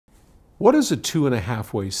What is a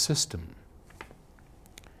 2.5-way system?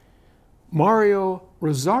 Mario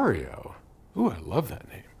Rosario, ooh, I love that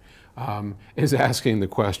name, is asking the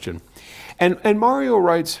question. And Mario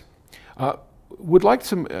writes, would like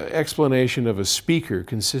some explanation of a speaker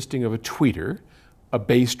consisting of a tweeter, a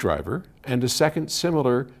bass driver, and a second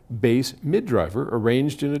similar bass mid driver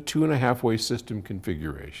arranged in a 2.5-way system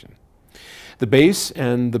configuration. The bass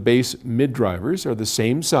and the bass mid drivers are the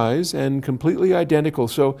same size and completely identical,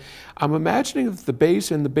 so I'm imagining that the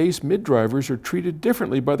bass and the bass mid drivers are treated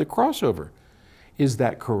differently by the crossover. Is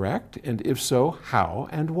that correct? And if so, how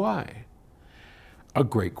and why? A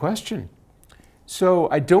great question. So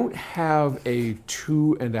I don't have a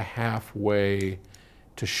 2.5-way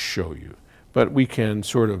to show you, but we can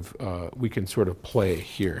sort of play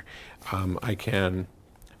here. I can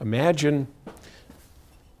imagine.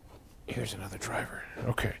 Here's another driver.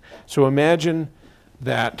 Okay, so imagine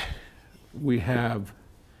that we have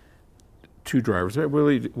two drivers.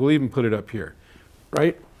 We'll even put it up here,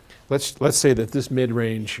 right? Let's say that this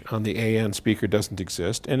mid-range on the AN speaker doesn't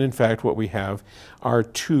exist, and in fact what we have are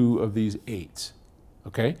two of these 8s.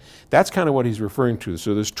 Okay, that's kind of what he's referring to.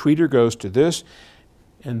 So this tweeter goes to this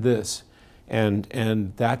and this,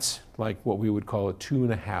 and that's like what we would call a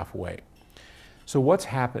 2.5-way. So what's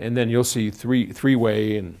happened? And then you'll see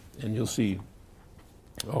three-way, and you'll see,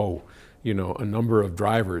 oh, you know, a number of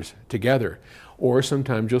drivers together, or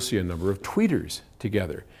sometimes you'll see a number of tweeters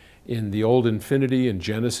together. In the old Infinity and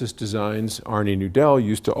Genesis designs, Arnie Nudell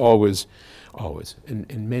used to always,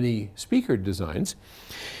 in many speaker designs,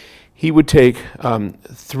 he would take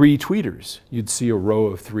 3 tweeters. You'd see a row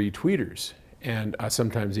of 3 tweeters, and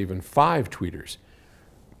sometimes even 5 tweeters.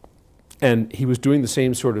 And he was doing the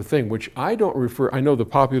same sort of thing, which I don't refer, I know the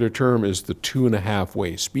popular term is the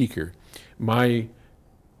 2.5-way speaker. My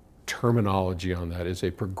terminology on that is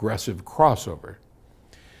a progressive crossover.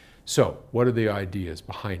 So what are the ideas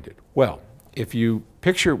behind it? Well, if you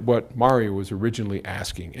picture what Mario was originally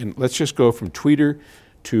asking, and let's just go from tweeter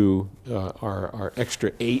to our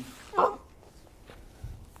extra 8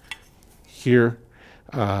 here.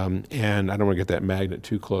 And I don't want to get that magnet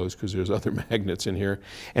too close because there's other magnets in here,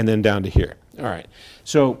 and then down to here. All right,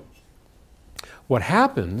 so what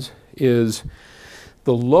happens is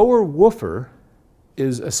the lower woofer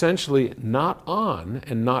is essentially not on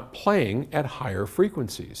and not playing at higher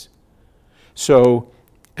frequencies. So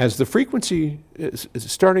as the frequency is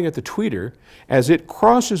starting at the tweeter, as it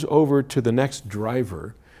crosses over to the next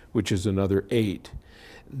driver, which is another 8,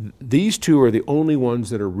 these two are the only ones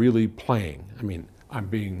that are really playing. I mean,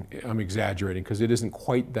 I'm exaggerating because it isn't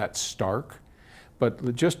quite that stark,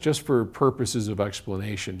 but just for purposes of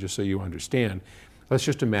explanation, just so you understand, let's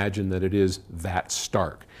just imagine that it is that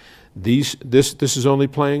stark. This is only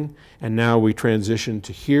playing, and now we transition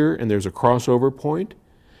to here, and there's a crossover point,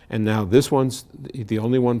 and now this one's the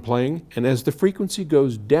only one playing, and as the frequency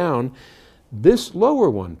goes down, this lower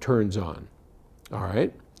one turns on, all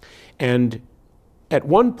right? And at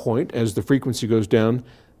one point, as the frequency goes down,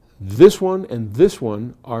 this one and this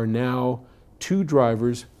one are now 2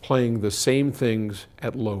 drivers playing the same things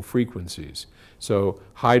at low frequencies. So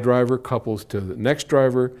high driver couples to the next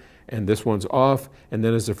driver, and this one's off, and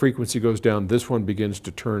then as the frequency goes down, this one begins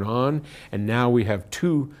to turn on, and now we have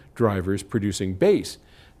 2 drivers producing bass.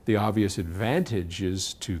 The obvious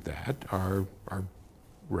advantages to that are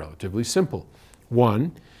relatively simple.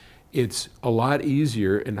 One, it's a lot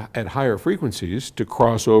easier at higher frequencies to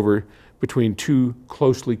cross over between 2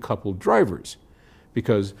 closely coupled drivers,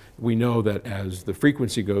 because we know that as the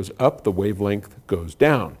frequency goes up, the wavelength goes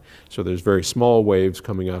down. So there's very small waves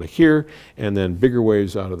coming out of here, and then bigger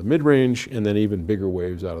waves out of the mid-range, and then even bigger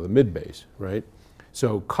waves out of the mid-bass, right?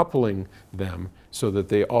 So coupling them so that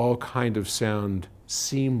they all kind of sound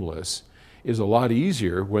seamless is a lot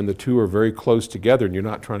easier when the 2 are very close together and you're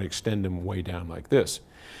not trying to extend them way down like this.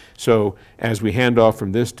 So as we hand off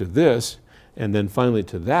from this to this, and then finally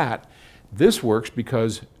to that, this works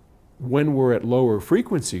because when we're at lower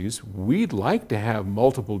frequencies, we'd like to have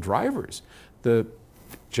multiple drivers.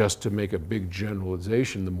 Just to make a big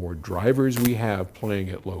generalization, the more drivers we have playing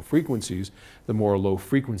at low frequencies, the more low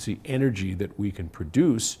frequency energy that we can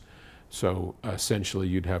produce. So essentially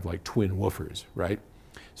you'd have like twin woofers, right?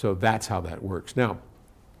 So that's how that works. Now,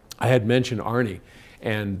 I had mentioned Arnie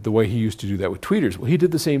and the way he used to do that with tweeters. Well, he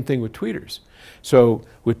did the same thing with tweeters. So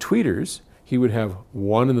with tweeters, he would have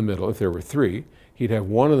one in the middle. If there were 3, he'd have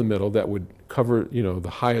one in the middle that would cover, you know, the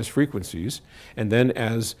highest frequencies, and then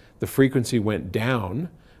as the frequency went down,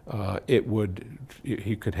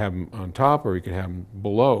 he could have them on top or he could have them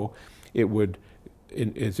below. It would,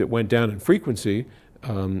 as it went down in frequency,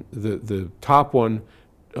 the top one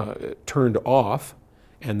turned off,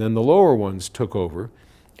 and then the lower ones took over,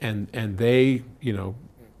 and they, you know,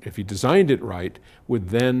 if you designed it right, would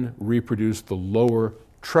then reproduce the lower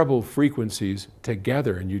treble frequencies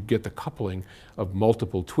together, and you'd get the coupling of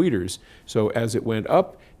multiple tweeters. So as it went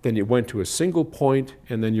up, then it went to a single point,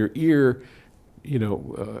 and then your ear, you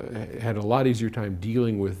know, had a lot easier time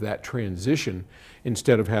dealing with that transition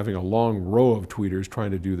instead of having a long row of tweeters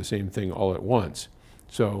trying to do the same thing all at once.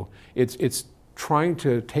 So it's trying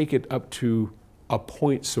to take it up to a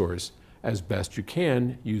point source as best you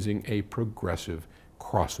can using a progressive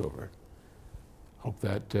crossover. Hope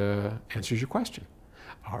that answers your question.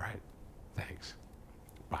 All right, thanks.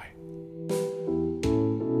 Bye.